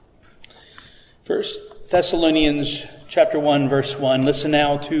First Thessalonians chapter 1, verse 1. Listen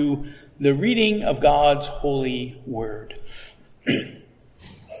now to the reading of God's holy word.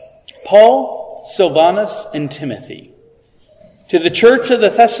 Paul, Silvanus, and Timothy, to the church of the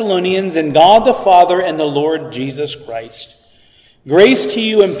Thessalonians in God the Father and the Lord Jesus Christ. Grace to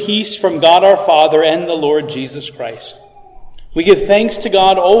you and peace from God our Father and the Lord Jesus Christ. We give thanks to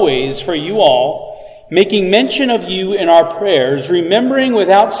God always for you all, making mention of you in our prayers, remembering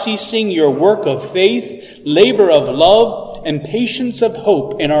without ceasing your work of faith, labor of love, and patience of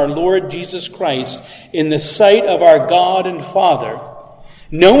hope in our Lord Jesus Christ in the sight of our God and Father,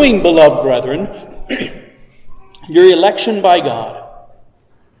 knowing, beloved brethren, your election by God.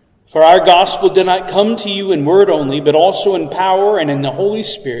 For our gospel did not come to you in word only, but also in power and in the Holy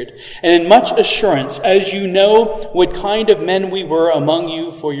Spirit, and in much assurance, as you know what kind of men we were among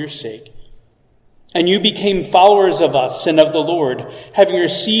you for your sake. And you became followers of us and of the Lord, having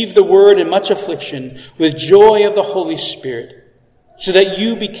received the word in much affliction, with joy of the Holy Spirit, so that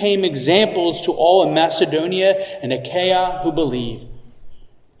you became examples to all in Macedonia and Achaia who believe.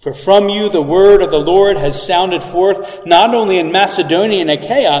 For from you the word of the Lord has sounded forth, not only in Macedonia and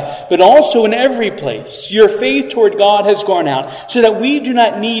Achaia, but also in every place. Your faith toward God has gone out, so that we do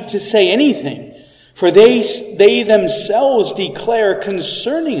not need to say anything. For they themselves declare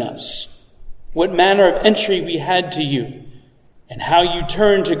concerning us what manner of entry we had to you, and how you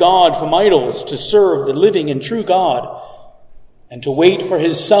turned to God from idols to serve the living and true God, and to wait for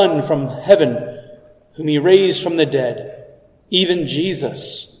his Son from heaven, whom he raised from the dead, even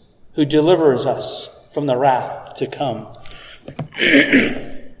Jesus, who delivers us from the wrath to come.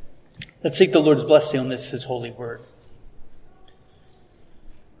 Let's seek the Lord's blessing on this, his holy word.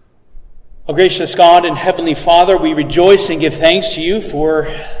 O gracious God and heavenly Father, we rejoice and give thanks to you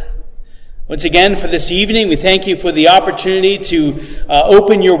once again for this evening. We thank you for the opportunity to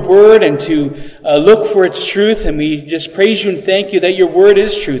open your word and to look for its truth. And we just praise you and thank you that your word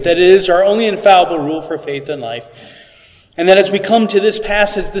is truth, that it is our only infallible rule for faith and life. And that as we come to this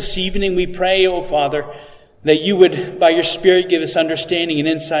passage this evening, we pray, O Father, that you would, by your Spirit, give us understanding and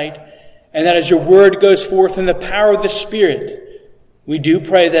insight. And that as your word goes forth in the power of the Spirit, we do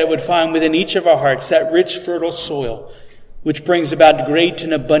pray that it would find within each of our hearts that rich, fertile soil, which brings about great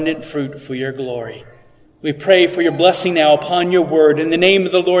and abundant fruit for your glory. We pray for your blessing now upon your word. In the name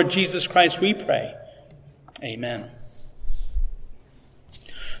of the Lord Jesus Christ, we pray. Amen.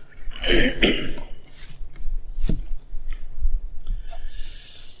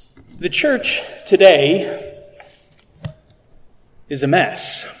 The church today is a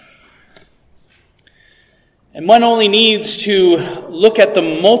mess. And one only needs to look at the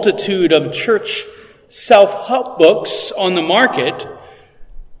multitude of church self-help books on the market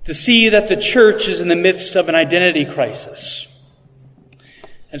to see that the church is in the midst of an identity crisis.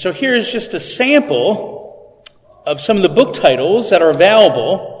 And so here's just a sample of some of the book titles that are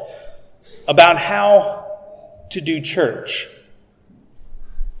available about how to do church.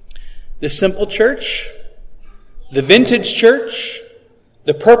 The Simple Church, the Vintage Church,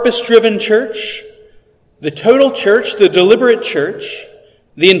 the Purpose-Driven Church, the Total Church, the Deliberate Church,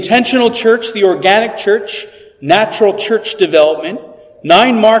 the Intentional Church, the Organic Church, Natural Church Development,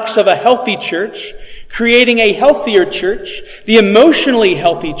 9 Marks of a Healthy Church, Creating a Healthier Church, the Emotionally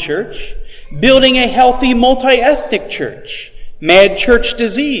Healthy Church, Building a Healthy Multi-Ethnic Church, Mad Church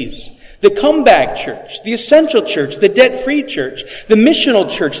Disease, the Comeback Church, the Essential Church, the Debt-Free Church, the Missional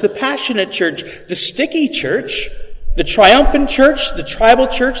Church, the Passionate Church, the Sticky Church, the Triumphant Church, the Tribal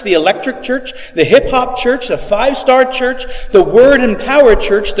Church, the Electric Church, the Hip-Hop Church, the 5-Star Church, the Word and Power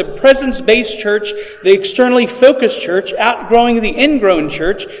Church, the Presence-Based Church, the Externally Focused Church, Outgrowing the Ingrown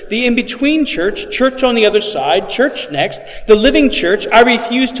Church, the In-Between Church, Church on the Other Side, Church Next, the Living Church, I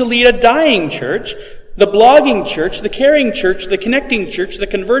Refuse to Lead a Dying Church, the Blogging Church, the Caring Church, the Connecting Church, the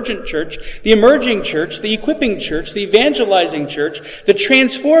Convergent Church, the Emerging Church, the Equipping Church, the Evangelizing Church, the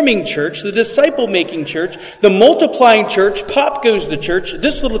Transforming Church, the Disciple-Making Church, the Multiplying Church, Pop Goes the Church,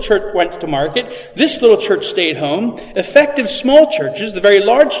 this little church went to market, this little church stayed home, Effective Small Churches, the Very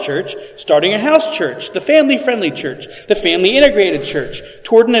Large Church, Starting a House Church, the Family-Friendly Church, the Family-Integrated Church,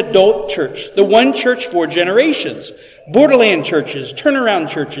 Toward an Adult Church, the One Church for Generations, Borderland churches, turnaround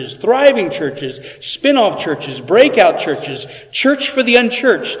churches, thriving churches, spin-off churches, breakout churches, church for the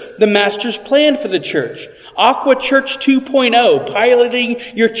unchurched, the master's plan for the church, Aqua Church 2.0, piloting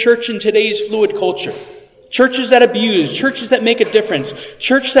your church in today's fluid culture, churches that abuse, churches that make a difference,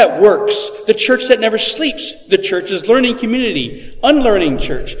 church that works, the church that never sleeps, the church's learning community, unlearning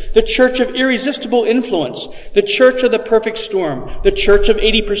church, the church of irresistible influence, the church of the perfect storm, the church of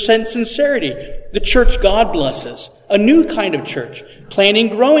 80% sincerity, the church God blesses, a new kind of church, planting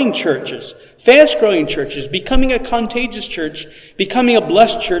growing churches, fast-growing churches, becoming a contagious church, becoming a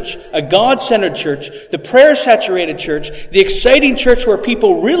blessed church, a God-centered church, the prayer-saturated church, the exciting church where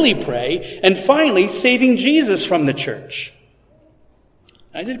people really pray, and finally, saving Jesus from the church.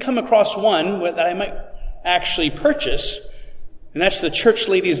 I did come across one that I might actually purchase, and that's the Church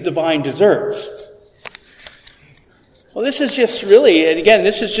Lady's Divine Desserts. Well, this is just really, and again,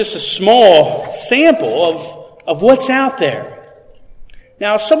 this is just a small sample of what's out there.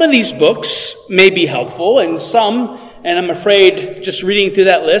 Now, some of these books may be helpful, and some, and I'm afraid just reading through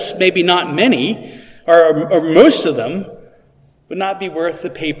that list, maybe not many, or most of them, would not be worth the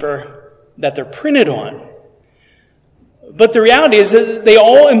paper that they're printed on. But the reality is that they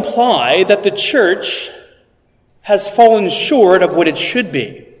all imply that the church has fallen short of what it should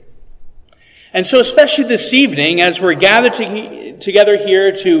be. And so especially this evening, as we're gathered together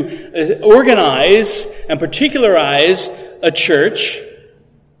here to organize and particularize a church,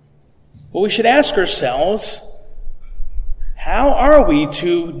 well, we should ask ourselves, how are we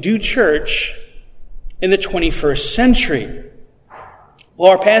to do church in the 21st century?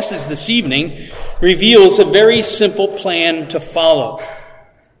 Well, our passage this evening reveals a very simple plan to follow.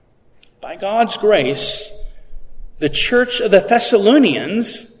 By God's grace, the church of the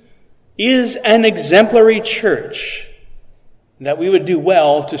Thessalonians is an exemplary church that we would do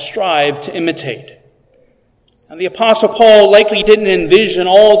well to strive to imitate. Now, the Apostle Paul likely didn't envision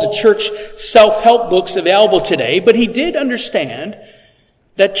all the church self-help books available today, but he did understand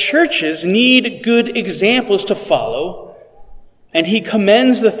that churches need good examples to follow, and he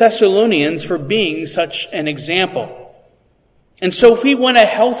commends the Thessalonians for being such an example. And so if we want a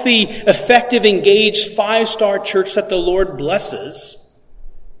healthy, effective, engaged, 5-star church that the Lord blesses,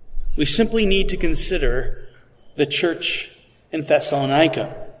 we simply need to consider the church in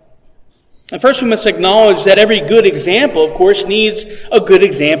Thessalonica. And first we must acknowledge that every good example, of course, needs a good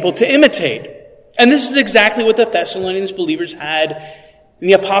example to imitate. And this is exactly what the Thessalonians believers had in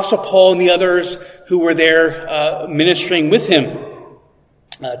the Apostle Paul and the others who were there ministering with him.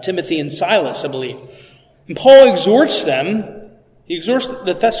 Timothy and Silas, I believe. And Paul exhorts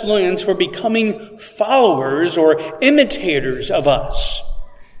the Thessalonians for becoming followers or imitators of us.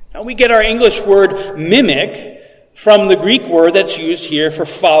 Now we get our English word mimic from the Greek word that's used here for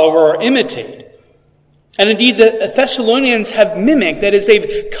follower or imitate. And indeed, the Thessalonians have mimicked, that is,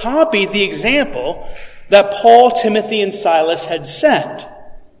 they've copied the example that Paul, Timothy, and Silas had set.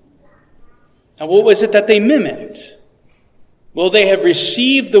 Now, what was it that they mimicked? Well, they have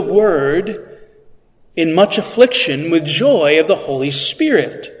received the word in much affliction with joy of the Holy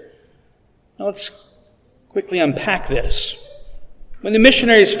Spirit. Now, let's quickly unpack this. When the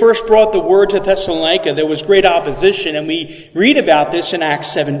missionaries first brought the word to Thessalonica, there was great opposition, and we read about this in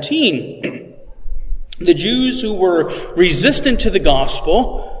Acts 17. The Jews who were resistant to the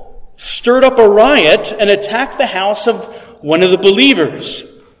gospel stirred up a riot and attacked the house of one of the believers.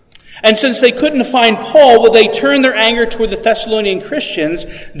 And since they couldn't find Paul, well, they turned their anger toward the Thessalonian Christians,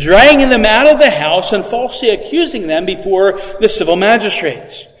 dragging them out of the house and falsely accusing them before the civil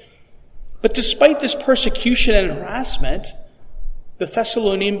magistrates. But despite this persecution and harassment, the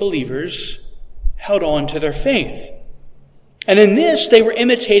Thessalonian believers held on to their faith. And in this, they were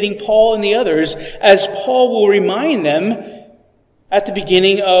imitating Paul and the others, as Paul will remind them at the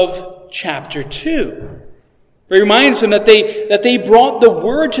beginning of chapter 2. He reminds them that they brought the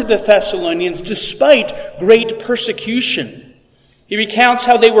word to the Thessalonians despite great persecution. He recounts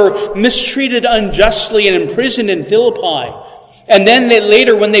how they were mistreated unjustly and imprisoned in Philippi. And then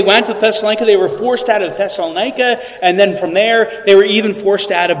later, when they went to Thessalonica, they were forced out of Thessalonica, and then from there, they were even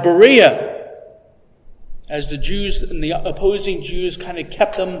forced out of Berea, as the Jews and the opposing Jews kind of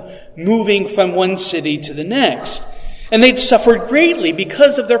kept them moving from one city to the next. And they'd suffered greatly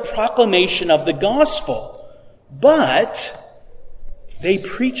because of their proclamation of the gospel. But they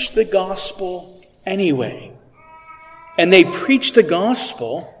preached the gospel anyway. And they preached the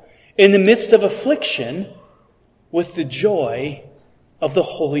gospel in the midst of affliction with the joy of the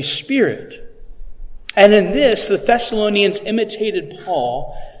Holy Spirit. And in this, the Thessalonians imitated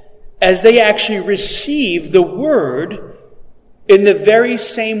Paul as they actually received the word in the very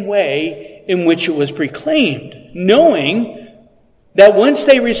same way in which it was proclaimed, knowing that once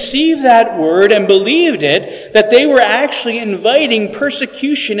they received that word and believed it, that they were actually inviting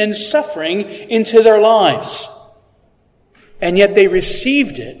persecution and suffering into their lives. And yet they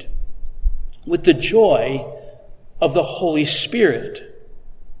received it with the joy of the Holy Spirit.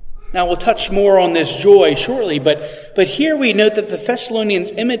 Now we'll touch more on this joy shortly, but here we note that the Thessalonians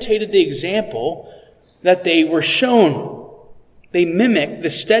imitated the example that they were shown. They mimic the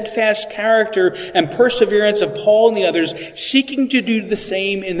steadfast character and perseverance of Paul and the others, seeking to do the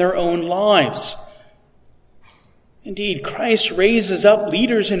same in their own lives. Indeed, Christ raises up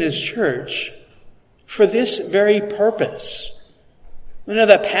leaders in his church for this very purpose. We know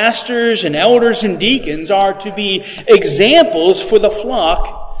that pastors and elders and deacons are to be examples for the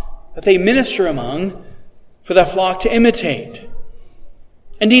flock that they minister among, for the flock to imitate.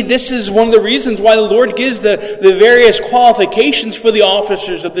 Indeed, this is one of the reasons why the Lord gives the various qualifications for the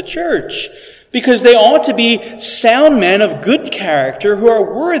officers of the church, because they ought to be sound men of good character who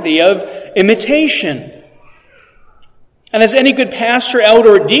are worthy of imitation. And as any good pastor,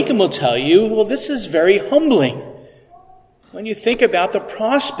 elder, or deacon will tell you, well, this is very humbling when you think about the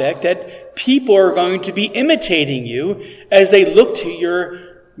prospect that people are going to be imitating you as they look to your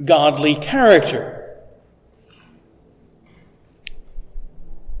godly character.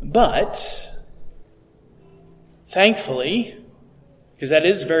 But, thankfully, because that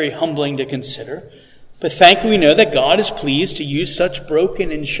is very humbling to consider, but thankfully we know that God is pleased to use such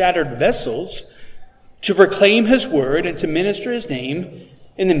broken and shattered vessels to proclaim his word and to minister his name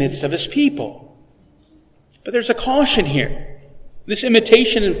in the midst of his people. But there's a caution here. This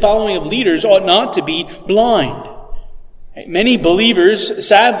imitation and following of leaders ought not to be blind. Many believers,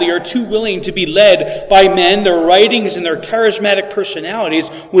 sadly, are too willing to be led by men, their writings, and their charismatic personalities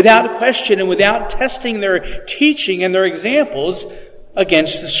without question and without testing their teaching and their examples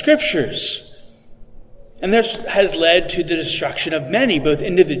against the Scriptures. And this has led to the destruction of many, both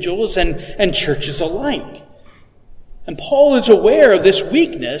individuals and churches alike. And Paul is aware of this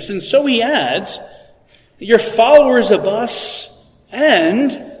weakness, and so he adds, "You're followers of us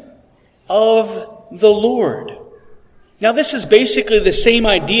and of the Lord." Now, this is basically the same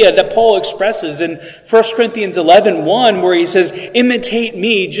idea that Paul expresses in 1 Corinthians 11:1, where he says, "Imitate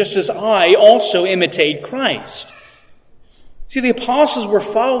me just as I also imitate Christ." See, the apostles were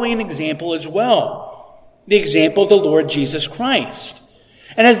following an example as well, the example of the Lord Jesus Christ.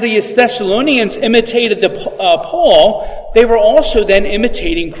 And as the Thessalonians imitated Paul, they were also then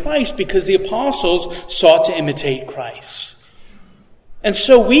imitating Christ because the apostles sought to imitate Christ. And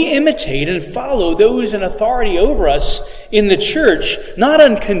so we imitate and follow those in authority over us in the church, not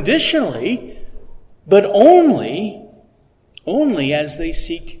unconditionally, but only as they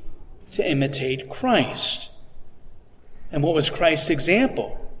seek to imitate Christ. And what was Christ's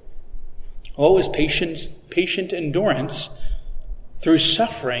example? Well, it was patient endurance through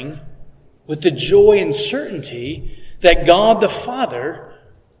suffering with the joy and certainty that God the Father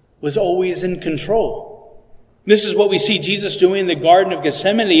was always in control. This is what we see Jesus doing in the Garden of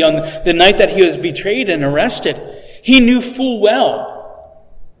Gethsemane on the night that he was betrayed and arrested. He knew full well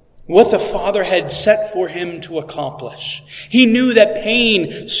what the Father had set for him to accomplish. He knew that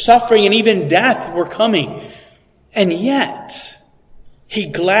pain, suffering, and even death were coming. And yet, he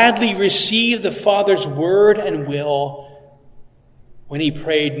gladly received the Father's word and will when he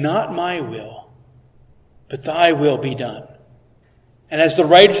prayed, "Not my will, but thy will be done." And as the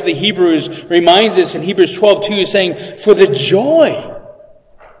writer to the Hebrews reminds us in Hebrews 12:2, saying, "For the joy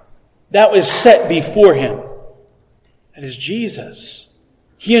that was set before him," that is Jesus,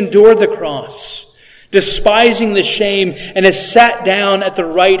 he endured the cross, despising the shame, and has sat down at the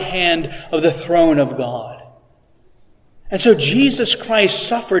right hand of the throne of God. And so Jesus Christ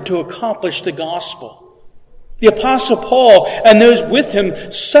suffered to accomplish the gospel. The Apostle Paul and those with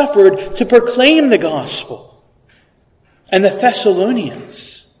him suffered to proclaim the gospel. And the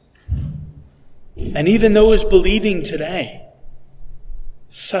Thessalonians, and even those believing today,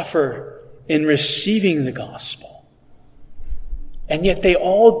 suffer in receiving the gospel. And yet they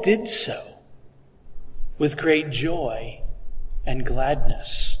all did so with great joy and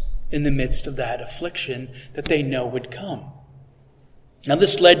gladness in the midst of that affliction that they know would come. Now,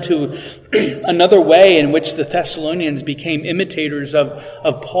 this led to another way in which the Thessalonians became imitators of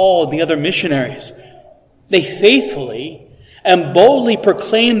Paul and the other missionaries. They faithfully and boldly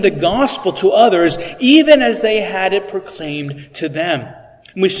proclaimed the gospel to others, even as they had it proclaimed to them.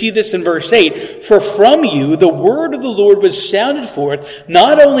 And we see this in verse 8. "For from you the word of the Lord was sounded forth,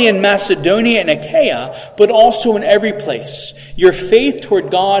 not only in Macedonia and Achaia, but also in every place. Your faith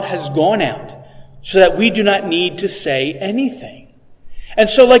toward God has gone out, so that we do not need to say anything." And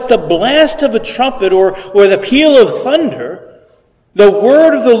so like the blast of a trumpet or the peal of thunder, the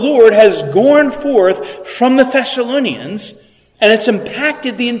word of the Lord has gone forth from the Thessalonians, and it's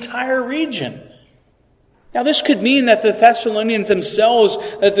impacted the entire region. Now, this could mean that the Thessalonians themselves,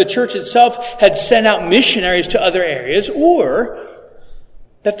 that the church itself, had sent out missionaries to other areas, or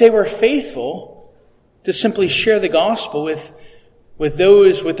that they were faithful to simply share the gospel with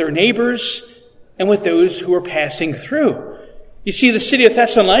those, with their neighbors, and with those who were passing through. You see, the city of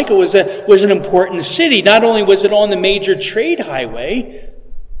Thessalonica was an important city. Not only was it on the major trade highway,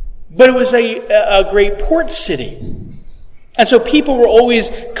 but it was a great port city. And so people were always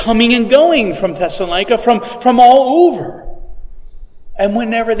coming and going from Thessalonica, from all over. And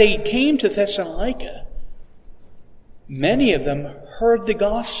whenever they came to Thessalonica, many of them heard the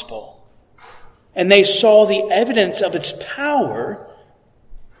gospel. And they saw the evidence of its power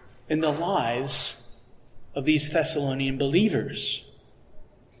in the lives of these Thessalonian believers.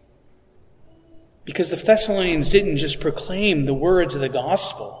 Because the Thessalonians didn't just proclaim the words of the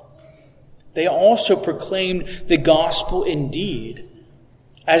gospel. They also proclaimed the gospel indeed,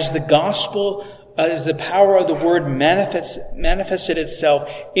 as the power of the word manifested itself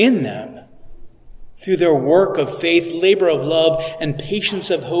in them through their work of faith, labor of love, and patience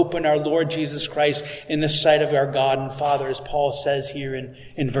of hope in our Lord Jesus Christ in the sight of our God and Father, as Paul says here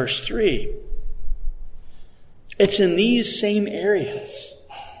in verse 3. It's in these same areas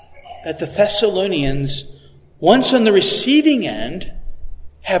that the Thessalonians, once on the receiving end,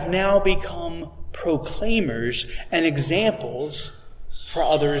 have now become proclaimers and examples for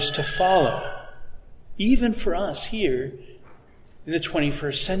others to follow, even for us here in the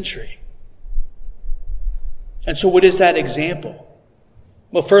 21st century. And so what is that example?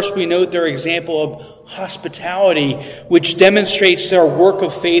 Well, first we note their example of hospitality, which demonstrates their work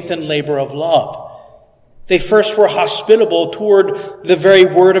of faith and labor of love. They first were hospitable toward the very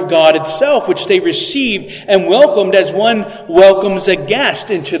word of God itself, which they received and welcomed as one welcomes a guest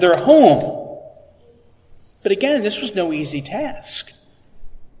into their home. But again, this was no easy task,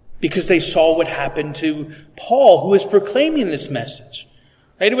 because they saw what happened to Paul, who was proclaiming this message.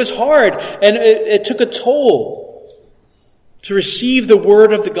 Right? It was hard, and it took a toll to receive the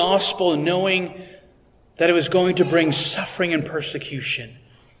word of the gospel, knowing that it was going to bring suffering and persecution.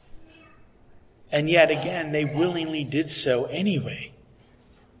 And yet again, they willingly did so anyway.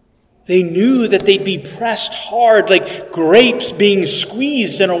 They knew that they'd be pressed hard like grapes being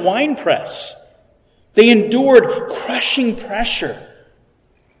squeezed in a wine press. They endured crushing pressure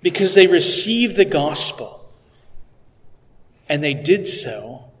because they received the gospel. And they did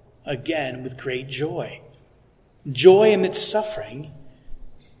so, again, with great joy. Joy amidst suffering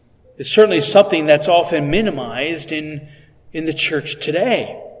is certainly something that's often minimized in the church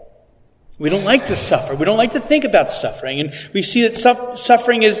today. We don't like to suffer. We don't like to think about suffering. And we see that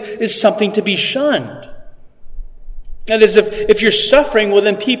suffering is something to be shunned. That is, if you're suffering, well,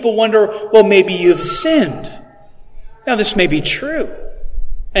 then people wonder, well, maybe you've sinned. Now, this may be true.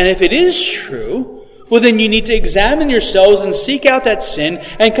 And if it is true, well, then you need to examine yourselves and seek out that sin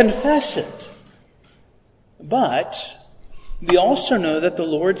and confess it. But we also know that the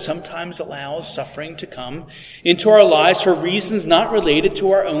Lord sometimes allows suffering to come into our lives for reasons not related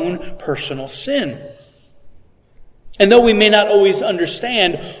to our own personal sin. And though we may not always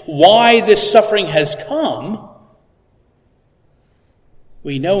understand why this suffering has come,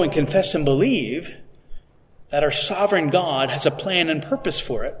 we know and confess and believe that our sovereign God has a plan and purpose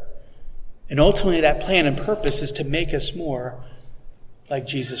for it. And ultimately that plan and purpose is to make us more like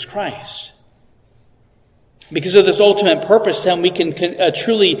Jesus Christ. Because of this ultimate purpose, then we can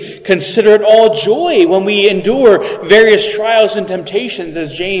truly consider it all joy when we endure various trials and temptations, as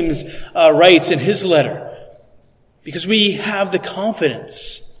James writes in his letter. Because we have the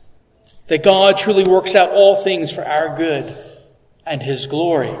confidence that God truly works out all things for our good and His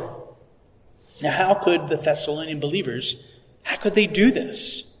glory. Now, how could the Thessalonian believers, how could they do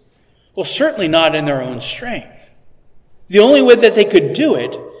this? Well, certainly not in their own strength. The only way that they could do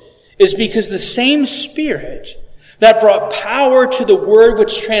it is because the same Spirit that brought power to the Word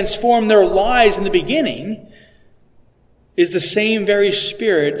which transformed their lives in the beginning is the same very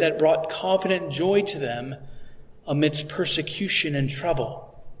Spirit that brought confident joy to them amidst persecution and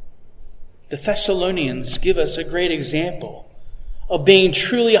trouble. The Thessalonians give us a great example of being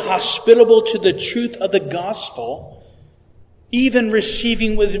truly hospitable to the truth of the gospel, even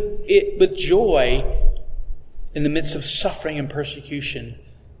receiving it with joy in the midst of suffering and persecution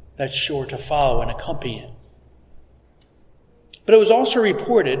that's sure to follow and accompany it. But it was also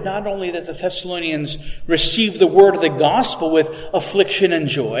reported not only that the Thessalonians received the word of the gospel with affliction and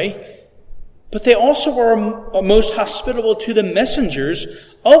joy, but they also were most hospitable to the messengers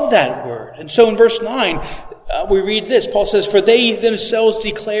of that word. And so in verse 9, we read this. Paul says, "For they themselves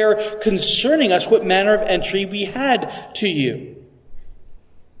declare concerning us what manner of entry we had to you."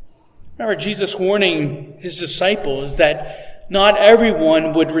 Remember Jesus warning His disciples that not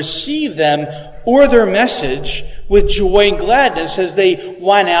everyone would receive them or their message with joy and gladness as they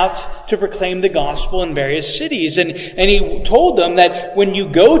went out to proclaim the gospel in various cities. And He told them that when you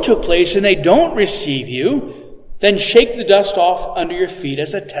go to a place and they don't receive you, Then shake the dust off under your feet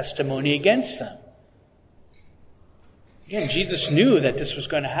as a testimony against them. Again, Jesus knew that this was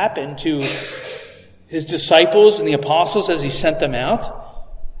going to happen to his disciples and the apostles as he sent them out,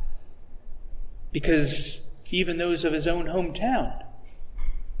 because even those of his own hometown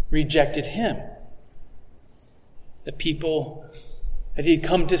rejected him. The people that he'd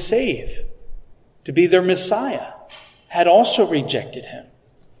come to save, to be their Messiah, had also rejected him.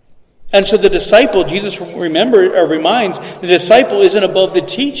 And so the disciple, Jesus reminds, the disciple isn't above the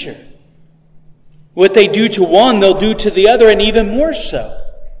teacher. What they do to one, they'll do to the other, and even more so.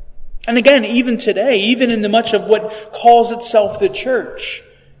 And again, even today, even in the much of what calls itself the church,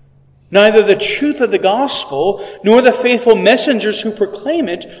 neither the truth of the gospel nor the faithful messengers who proclaim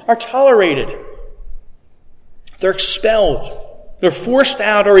it are tolerated. They're expelled. They're forced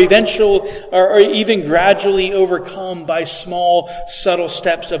out or even gradually overcome by small, subtle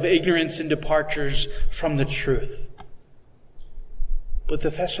steps of ignorance and departures from the truth. But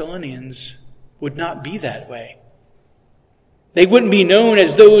the Thessalonians would not be that way. They wouldn't be known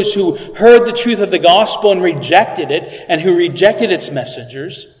as those who heard the truth of the gospel and rejected it, and who rejected its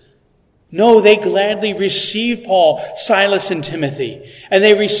messengers. No, they gladly received Paul, Silas, and Timothy. And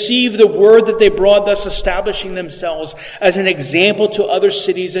they received the word that they brought, thus establishing themselves as an example to other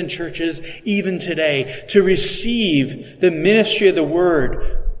cities and churches even today, to receive the ministry of the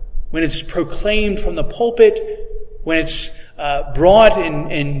word when it's proclaimed from the pulpit, when it's brought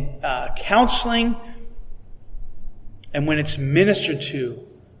in counseling, and when it's ministered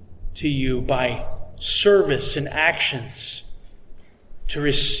to you by service and actions, to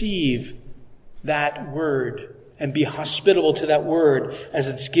receive that word and be hospitable to that word as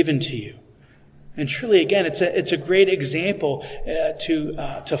it's given to you. And truly, again, it's a great example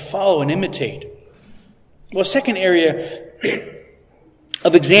to follow and imitate. Well, a second area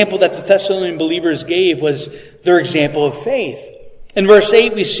of example that the Thessalonian believers gave was their example of faith. In verse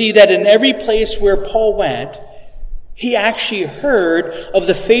 8, we see that in every place where Paul went, he actually heard of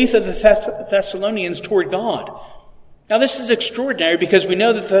the faith of the Thessalonians toward God. Now, this is extraordinary because we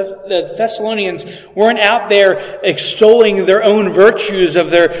know that the Thessalonians weren't out there extolling their own virtues of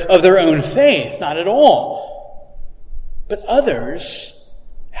their own faith. Not at all. But others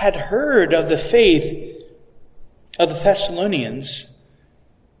had heard of the faith of the Thessalonians.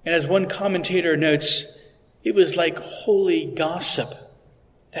 And as one commentator notes, it was like holy gossip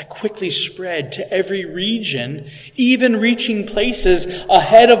that quickly spread to every region, even reaching places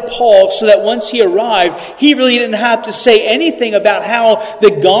ahead of Paul, so that once he arrived, he really didn't have to say anything about how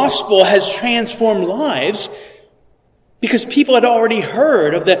the gospel has transformed lives, because people had already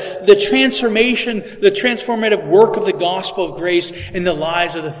heard of the transformation, the transformative work of the gospel of grace in the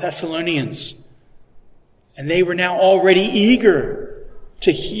lives of the Thessalonians. And they were now already eager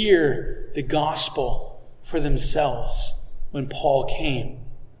to hear the gospel for themselves when Paul came.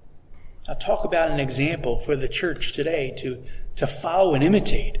 Now, talk about an example for the church today to follow and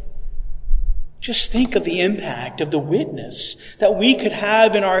imitate. Just think of the impact of the witness that we could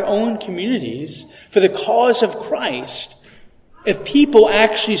have in our own communities for the cause of Christ if people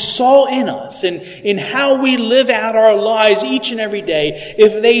actually saw in us and in how we live out our lives each and every day,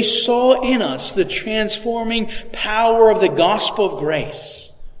 if they saw in us the transforming power of the gospel of grace.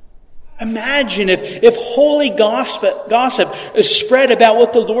 Imagine if holy gossip is spread about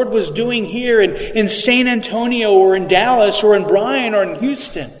what the Lord was doing here in San Antonio or in Dallas or in Bryan or in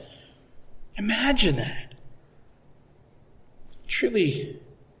Houston. Imagine that. Truly,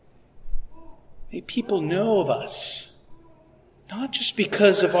 may people know of us, not just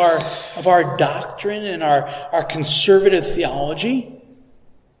because of our doctrine and our conservative theology,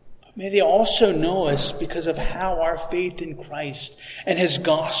 may they also know us because of how our faith in Christ and His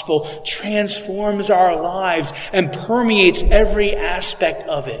gospel transforms our lives and permeates every aspect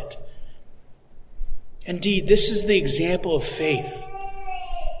of it. Indeed, this is the example of faith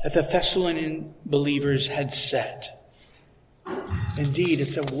that the Thessalonian believers had set. Indeed,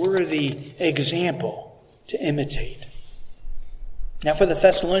 it's a worthy example to imitate. Now, for the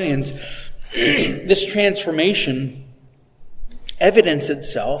Thessalonians, this transformation evidenced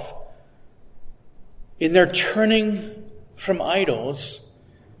itself in their turning from idols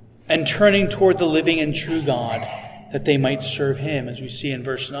and turning toward the living and true God, that they might serve Him, as we see in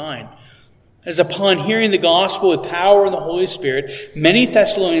verse 9. As upon hearing the gospel with power in the Holy Spirit, many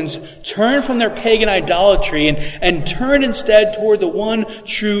Thessalonians turned from their pagan idolatry and turned instead toward the one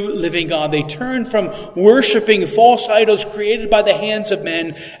true living God. They turned from worshiping false idols created by the hands of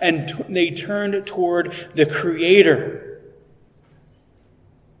men, and they turned toward the Creator,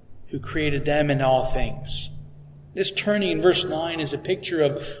 who created them and all things. This turning in verse 9 is a picture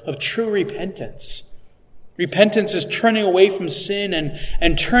of true repentance. Repentance is turning away from sin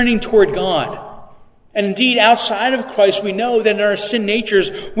and turning toward God. And indeed, outside of Christ, we know that in our sin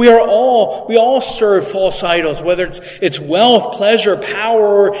natures, we all serve false idols, whether it's wealth, pleasure,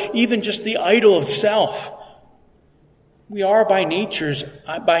 power, or even just the idol of self. We are by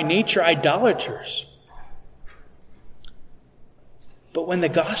nature idolaters. But when the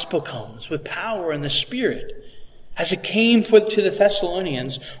gospel comes with power and the Spirit, as it came to the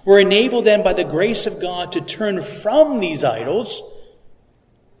Thessalonians, we're enabled then by the grace of God to turn from these idols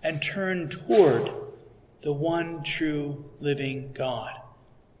and turn toward the one true living God.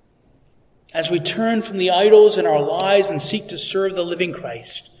 As we turn from the idols in our lives and seek to serve the living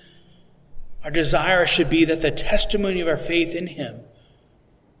Christ, our desire should be that the testimony of our faith in Him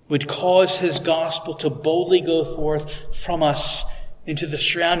would cause His gospel to boldly go forth from us into the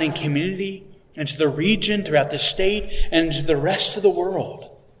surrounding community, into the region, throughout the state, and into the rest of the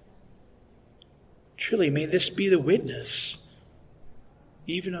world. Truly, may this be the witness,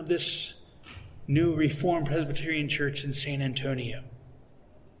 even of this new Reformed Presbyterian Church in San Antonio.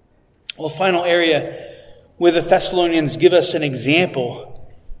 Well, the final area where the Thessalonians give us an example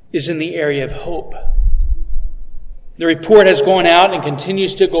is in the area of hope. The report has gone out and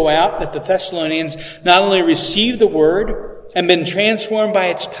continues to go out that the Thessalonians not only received the word and been transformed by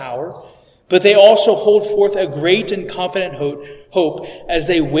its power, but they also hold forth a great and confident hope as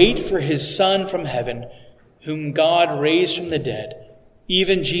they wait for His Son from heaven, whom God raised from the dead,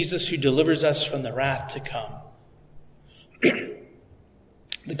 even Jesus who delivers us from the wrath to come.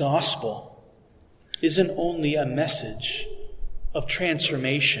 The gospel isn't only a message of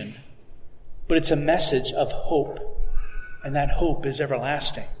transformation, but it's a message of hope, and that hope is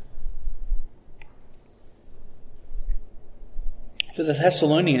everlasting. For the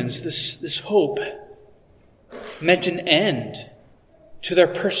Thessalonians, this hope meant an end to their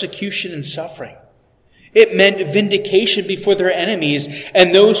persecution and suffering. It meant vindication before their enemies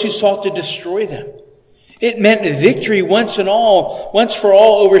and those who sought to destroy them. It meant victory once for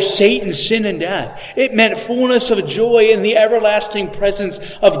all over Satan, sin, and death. It meant fullness of joy in the everlasting presence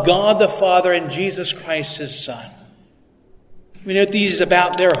of God the Father and Jesus Christ, His Son. We note these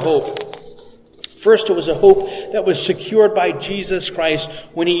about their hope. First, it was a hope that was secured by Jesus Christ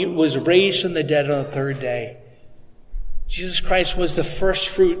when He was raised from the dead on the third day. Jesus Christ was the first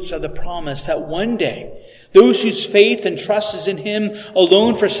fruits of the promise that one day those whose faith and trust is in Him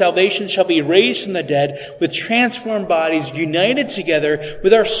alone for salvation shall be raised from the dead with transformed bodies united together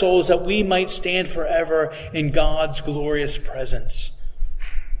with our souls, that we might stand forever in God's glorious presence.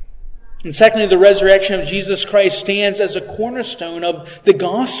 And secondly, the resurrection of Jesus Christ stands as a cornerstone of the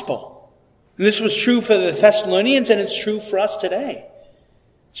gospel. And this was true for the Thessalonians, and it's true for us today.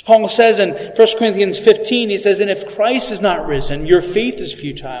 As Paul says in 1 Corinthians 15, he says, "And if Christ is not risen, your faith is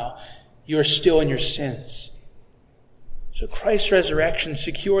futile. You are still in your sins." So Christ's resurrection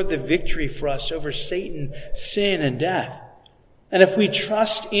secured the victory for us over Satan, sin, and death. And if we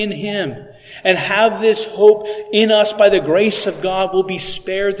trust in Him and have this hope in us by the grace of God, we'll be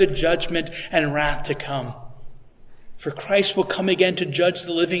spared the judgment and wrath to come. For Christ will come again to judge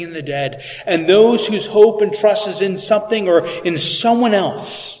the living and the dead, and those whose hope and trust is in something or in someone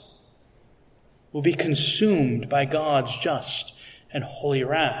else will be consumed by God's just and holy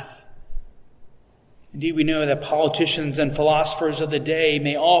wrath. Indeed, we know that politicians and philosophers of the day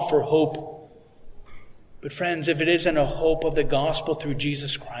may offer hope. But friends, if it isn't a hope of the gospel through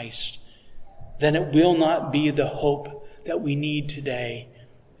Jesus Christ, then it will not be the hope that we need today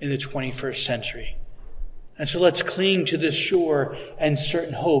in the 21st century. And so let's cling to this sure and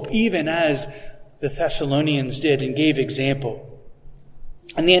certain hope, even as the Thessalonians did and gave example.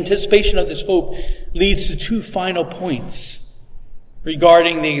 And the anticipation of this hope leads to two final points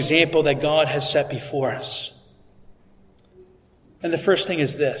regarding the example that God has set before us. And the first thing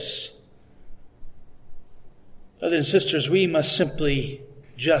is this. Brothers and sisters, we must simply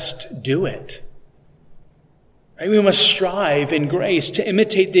just do it. Right? We must strive in grace to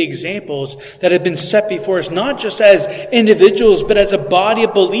imitate the examples that have been set before us, not just as individuals, but as a body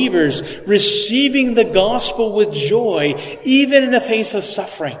of believers, receiving the gospel with joy, even in the face of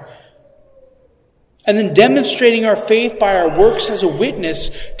suffering. And then demonstrating our faith by our works as a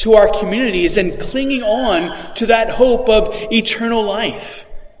witness to our communities and clinging on to that hope of eternal life.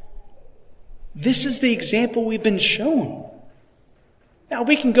 This is the example we've been shown. Now,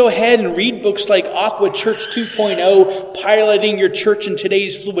 we can go ahead and read books like Aqua Church 2.0, Piloting Your Church in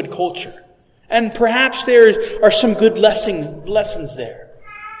Today's Fluid Culture. And perhaps there are some good lessons there.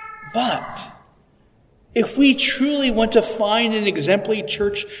 But if we truly want to find an exemplary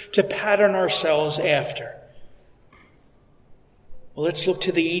church to pattern ourselves after, well, let's look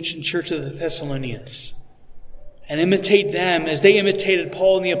to the ancient church of the Thessalonians. and imitate them as they imitated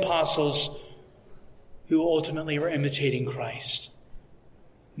Paul and the apostles, who ultimately were imitating Christ.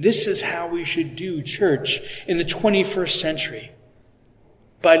 This is how we should do church in the 21st century,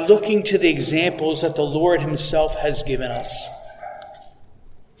 by looking to the examples that the Lord himself has given us,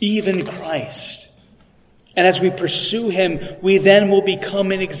 even Christ. And as we pursue him, we then will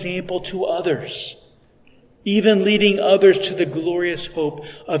become an example to others, even leading others to the glorious hope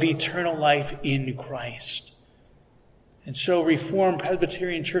of eternal life in Christ. And so, Reformed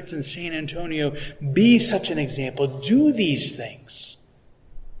Presbyterian Church in San Antonio, be such an example. Do these things.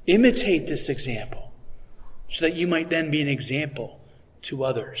 Imitate this example, so that you might then be an example to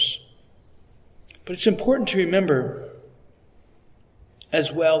others. But it's important to remember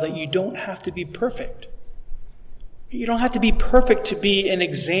as well that you don't have to be perfect. You don't have to be perfect to be an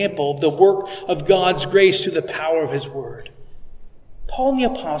example of the work of God's grace through the power of his word. Paul and the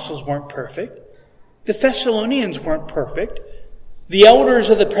apostles weren't perfect. The Thessalonians weren't perfect. The elders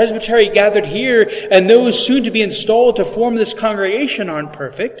of the presbytery gathered here and those soon to be installed to form this congregation aren't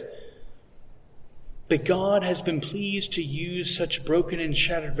perfect. But God has been pleased to use such broken and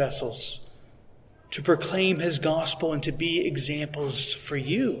shattered vessels to proclaim his gospel and to be examples for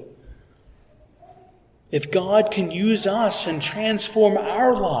you. If God can use us and transform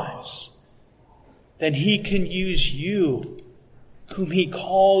our lives, then he can use you, whom he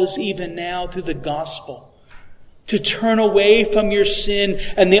calls even now through the gospel, to turn away from your sin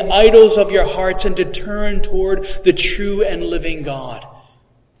and the idols of your hearts and to turn toward the true and living God.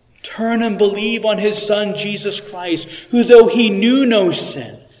 Turn and believe on his Son, Jesus Christ, who, though he knew no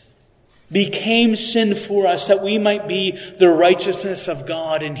sin, became sin for us, that we might be the righteousness of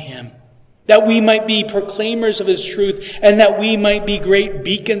God in him, that we might be proclaimers of his truth, and that we might be great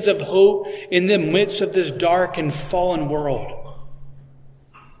beacons of hope in the midst of this dark and fallen world.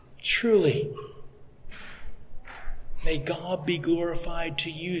 Truly, may God be glorified to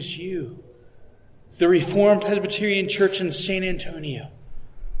use you, the Reformed Presbyterian Church in San Antonio,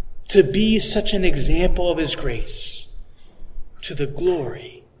 to be such an example of his grace to the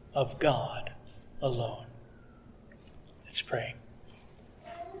glory of God alone. Let's pray.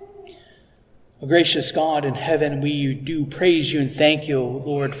 O gracious God in heaven, we do praise you and thank you,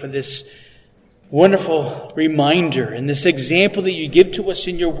 Lord, for this wonderful reminder and this example that you give to us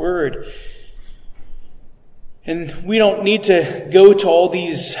in your word. And we don't need to go to all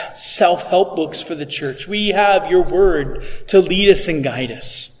these self-help books for the church. We have your word to lead us and guide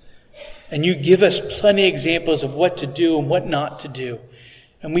us. And you give us plenty of examples of what to do and what not to do.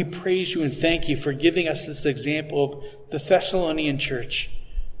 And we praise you and thank you for giving us this example of the Thessalonian church.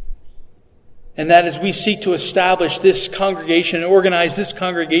 And that as we seek to establish this congregation and organize this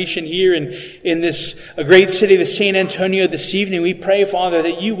congregation here in this great city of San Antonio this evening, we pray, Father,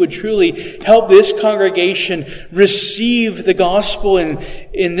 that you would truly help this congregation receive the gospel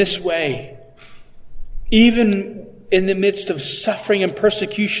in this way. Even in the midst of suffering and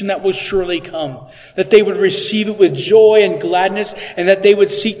persecution that will surely come, that they would receive it with joy and gladness, and that they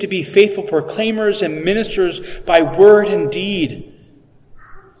would seek to be faithful proclaimers and ministers by word and deed,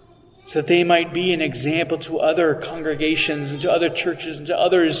 so that they might be an example to other congregations and to other churches and to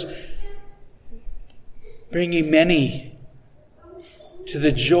others, bringing many to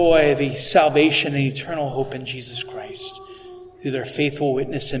the joy of salvation and eternal hope in Jesus Christ through their faithful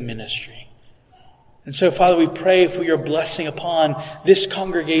witness and ministry. And so, Father, we pray for your blessing upon this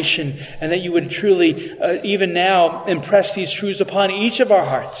congregation, and that you would truly, even now, impress these truths upon each of our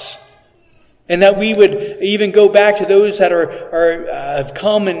hearts. And that we would even go back to those that have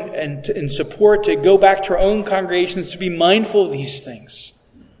come and in support, to go back to our own congregations, to be mindful of these things.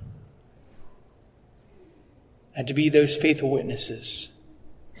 And to be those faithful witnesses.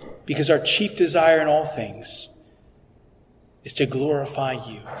 Because our chief desire in all things is to glorify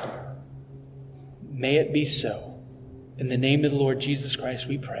you. May it be so. In the name of the Lord Jesus Christ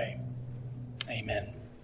we pray. Amen.